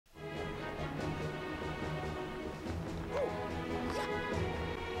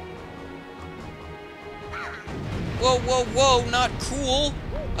Whoa, whoa, whoa, not cool.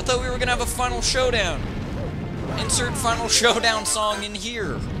 I thought we were gonna have a final showdown. Insert final showdown song in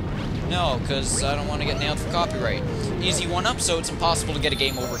here. No, because I don't want to get nailed for copyright. Easy one up, so it's impossible to get a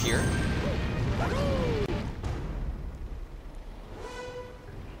game over here.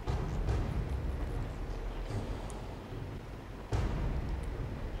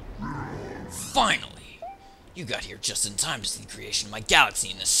 Finally! You got here just in time to see the creation of my galaxy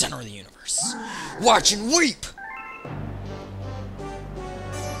in the center of the universe. Watch and weep!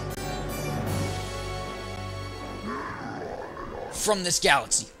 From this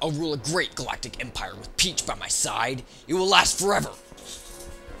galaxy, I'll rule a great galactic empire with Peach by my side. It will last forever.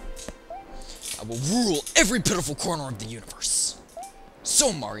 I will rule every pitiful corner of the universe.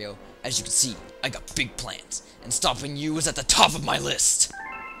 So, Mario, as you can see, I got big plans, and stopping you is at the top of my list.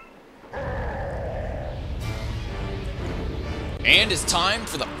 And it's time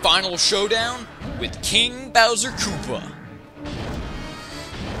for the final showdown with King Bowser Koopa.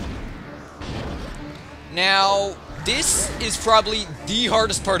 Now, this is probably the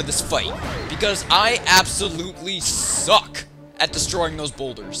hardest part of this fight, because I absolutely suck at destroying those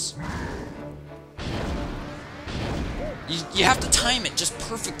boulders. You have to time it just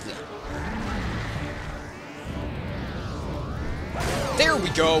perfectly. There we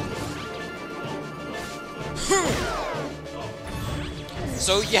go.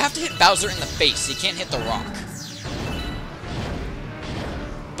 So you have to hit Bowser in the face, you can't hit the rock.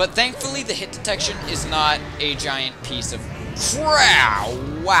 But thankfully the hit detection is not a giant piece of crap.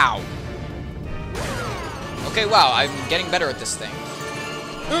 Wow. Okay, wow, I'm getting better at this thing.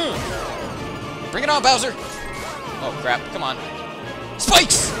 Bring it on, Bowser! Oh crap, come on.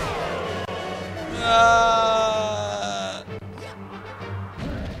 Spikes!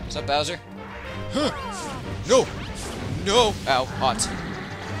 What's up, Bowser? No! No! Ow, hot.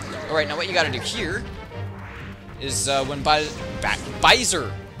 Alright, now what you gotta do here is when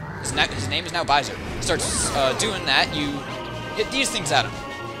Bowser, his name is now Bowser, starts doing that, you get these things at him.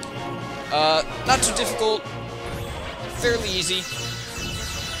 Not too difficult, fairly easy,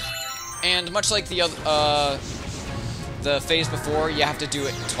 and much like the other, the phase before, you have to do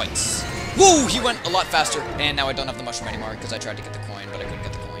it twice. Whoa! He went a lot faster, and now I don't have the mushroom anymore because I tried to get the coin, but I couldn't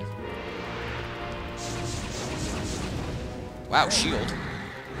get the coin. Wow, shield.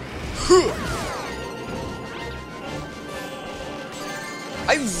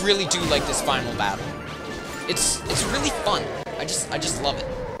 I really do like this final battle. It's really fun. I just love it.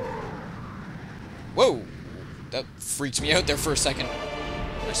 Whoa, that freaked me out there for a second.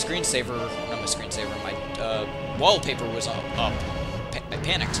 My screensaver, not my screensaver, my wallpaper was up. I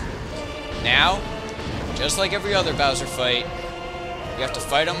panicked. Now, just like every other Bowser fight, you have to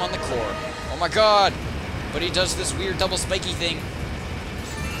fight him on the core. Oh my god! But he does this weird double spiky thing.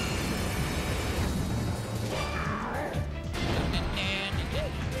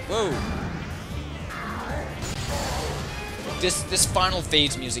 Whoa! This final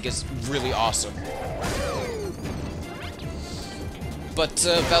phase music is really awesome. But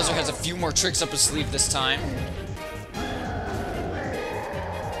Bowser has a few more tricks up his sleeve this time.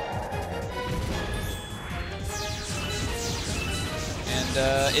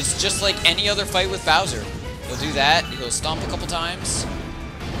 And it's just like any other fight with Bowser. He'll do that, he'll stomp a couple times.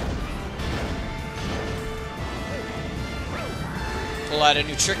 Pull out a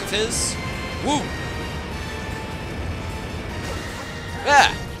new trick of his. Woo!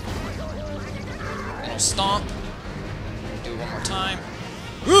 Ah! Then he'll stomp. Do it one more time.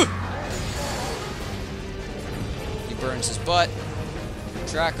 Woo! He burns his butt.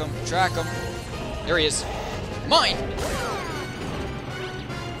 Track him, track him. There he is. Mine!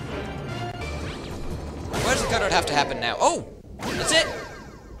 Why does the cutout have to happen now? Oh! That's it!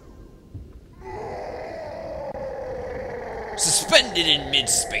 Suspended in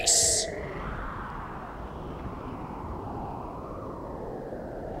mid-space.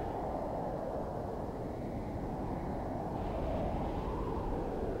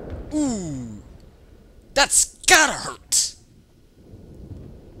 Ooh! That's gotta hurt!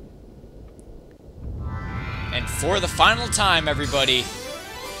 And for the final time, everybody,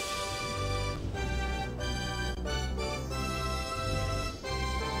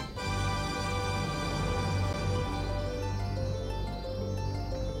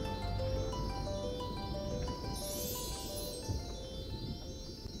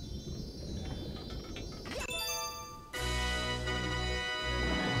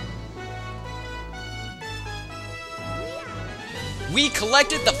 we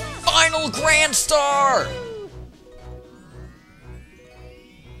collected the final Grand Star!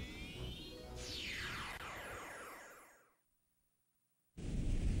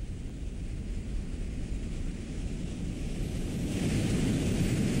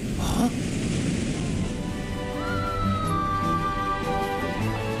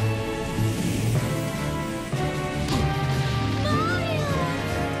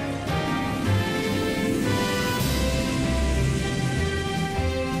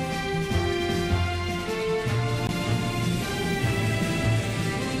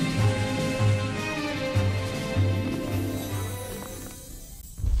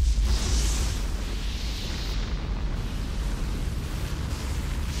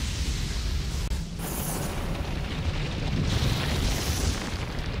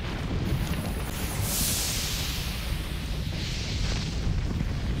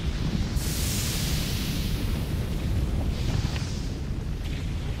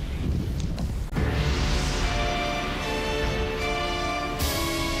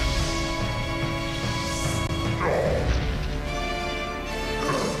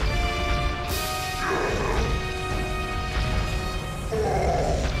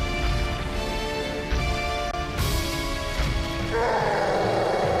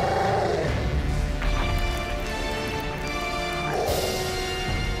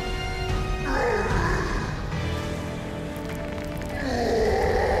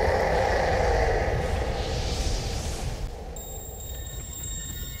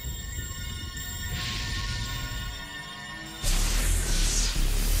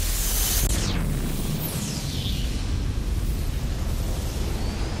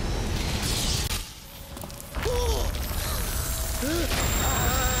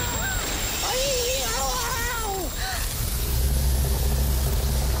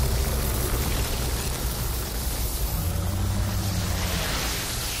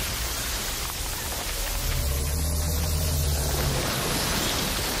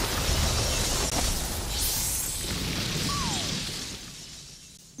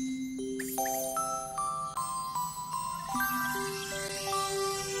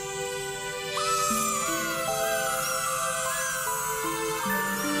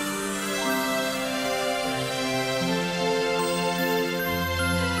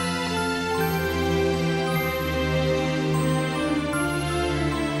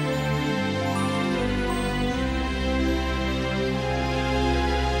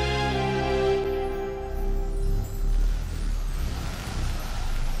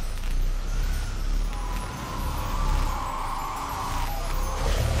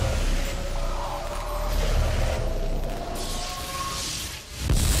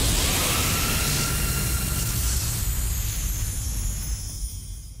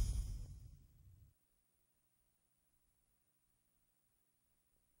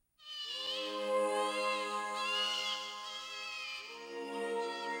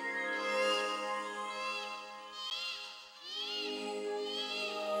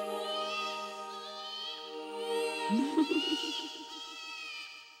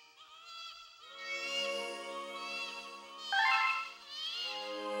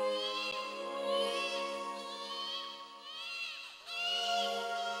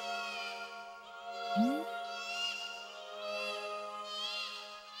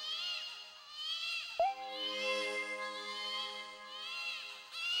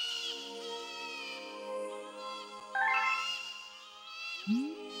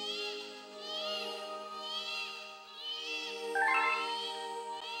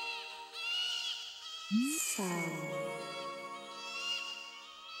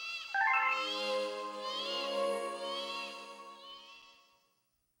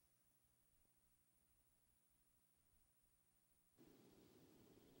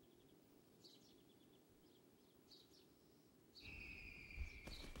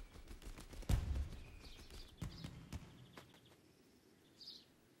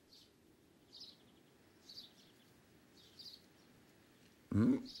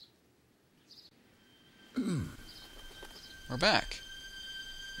 We're back.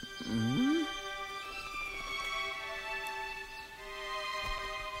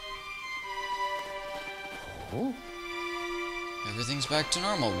 Oh. Everything's back to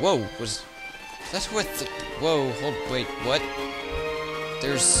normal. Whoa, was that what the... Whoa, wait, what?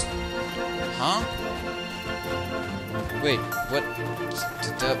 There's... Huh? Wait, what?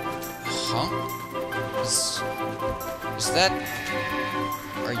 Huh? Is that...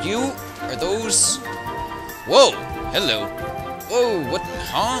 Are those... Whoa! Hello! Whoa, what?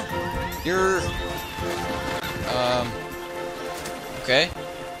 Huh? You're... Okay.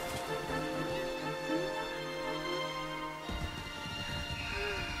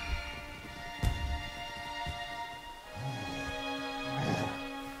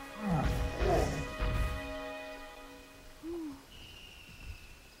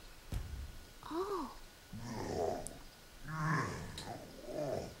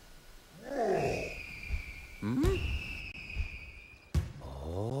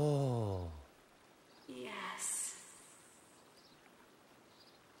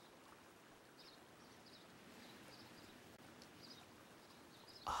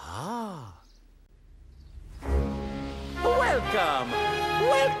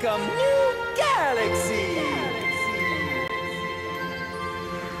 Welcome, new galaxy!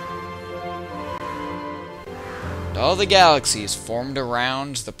 All the galaxies formed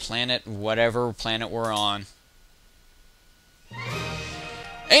around the planet, whatever planet we're on.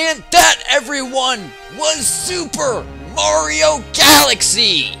 And that, everyone, was Super Mario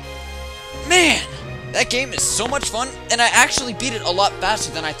Galaxy! Man, that game is so much fun, and I actually beat it a lot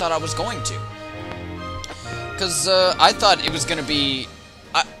faster than I thought I was going to. Because I thought it was going to be...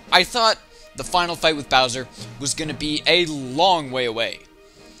 I thought the final fight with Bowser was going to be a long way away.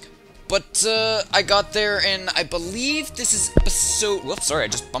 But I got there, and I believe this is episode... Whoops, sorry, I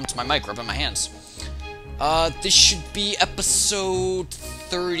just bumped my mic, rubbing my hands. This should be episode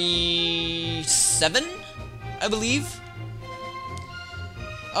 37, I believe.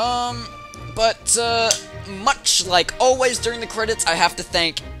 But much like always during the credits, I have to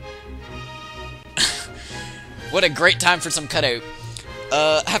thank... What a great time for some cutout.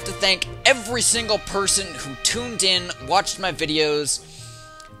 I have to thank every single person who tuned in, watched my videos.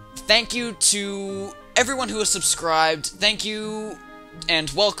 Thank you to everyone who has subscribed. Thank you and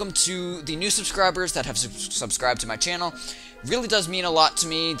welcome to the new subscribers that have subscribed to my channel. It really does mean a lot to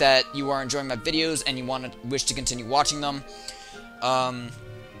me that you are enjoying my videos and you wish to continue watching them.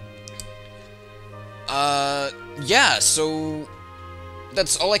 Yeah, so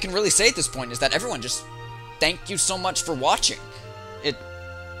that's all I can really say at this point, is that everyone just thank you so much for watching.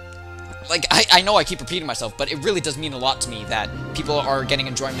 Like, I know I keep repeating myself, but it really does mean a lot to me that people are getting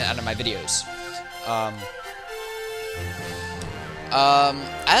enjoyment out of my videos.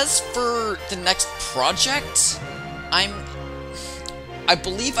 As for the next project, I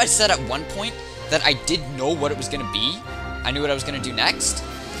believe I said at one point that I did know what it was going to be. I knew what I was going to do next.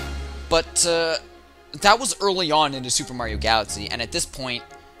 But, that was early on into Super Mario Galaxy, and at this point,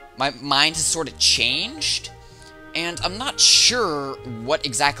 my mind has sort of changed. And I'm not sure what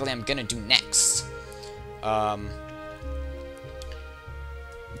exactly I'm gonna do next. But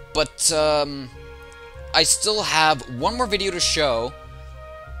I still have one more video to show.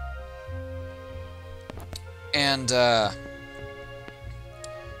 And,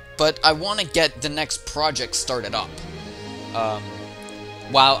 but I want to get the next project started up.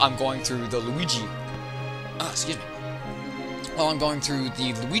 While I'm going through the Luigi... excuse me. While I'm going through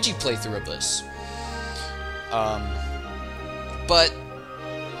the Luigi playthrough of this. But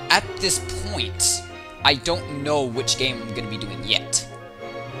at this point, I don't know which game I'm going to be doing yet.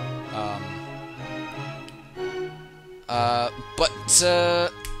 But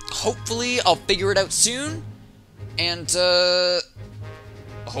hopefully I'll figure it out soon, and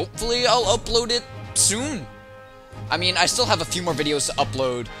hopefully I'll upload it soon. I mean, I still have a few more videos to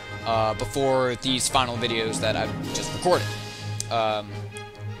upload before these final videos that I've just recorded.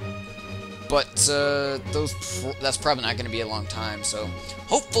 But that's probably not going to be a long time, so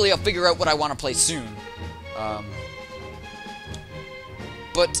hopefully I'll figure out what I want to play soon.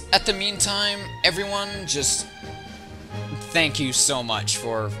 But at the meantime, everyone, just thank you so much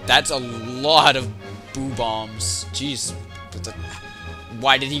for... That's a lot of bob-ombs. Jeez.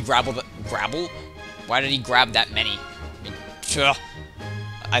 Why did he grabble? Why did he grab that many? I mean,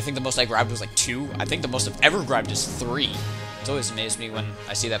 I think the most I grabbed was like 2. I think the most I've ever grabbed is 3. It's always amazed me when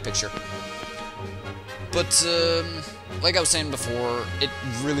I see that picture. But, like I was saying before, it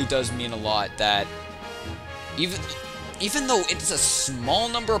really does mean a lot that even though it's a small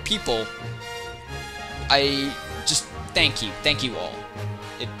number of people, I just thank you all.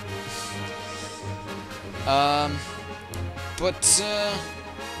 But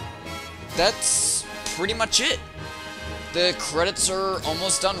that's pretty much it. The credits are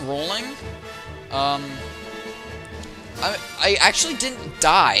almost done rolling. I actually didn't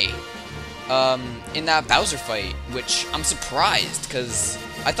die in that Bowser fight, which I'm surprised, because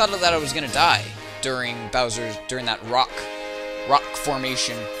I thought that I was gonna die during that rock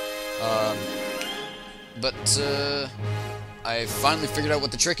formation. But I finally figured out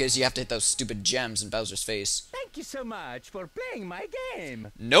what the trick is. You have to hit those stupid gems in Bowser's face. Thank you so much for playing my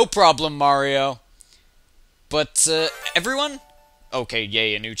game. No problem, Mario. But everyone, okay,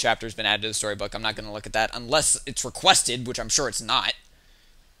 yay, a new chapter's been added to the storybook. I'm not gonna look at that unless it's requested, which I'm sure it's not.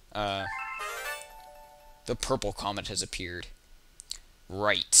 The purple comet has appeared.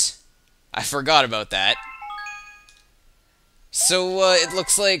 Right. I forgot about that. So, it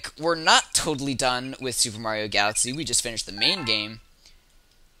looks like we're not totally done with Super Mario Galaxy. We just finished the main game.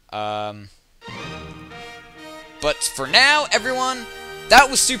 But for now, everyone, that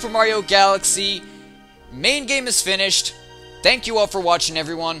was Super Mario Galaxy. Main game is finished. Thank you all for watching,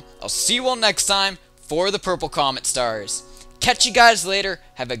 everyone. I'll see you all next time for the Purple Comet Stars. Catch you guys later.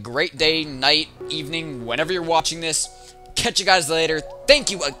 Have a great day, night, evening, whenever you're watching this. Catch you guys later.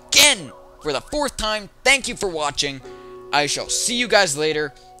 Thank you again for the 4th time. Thank you for watching. I shall see you guys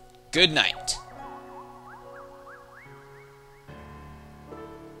later. Good night.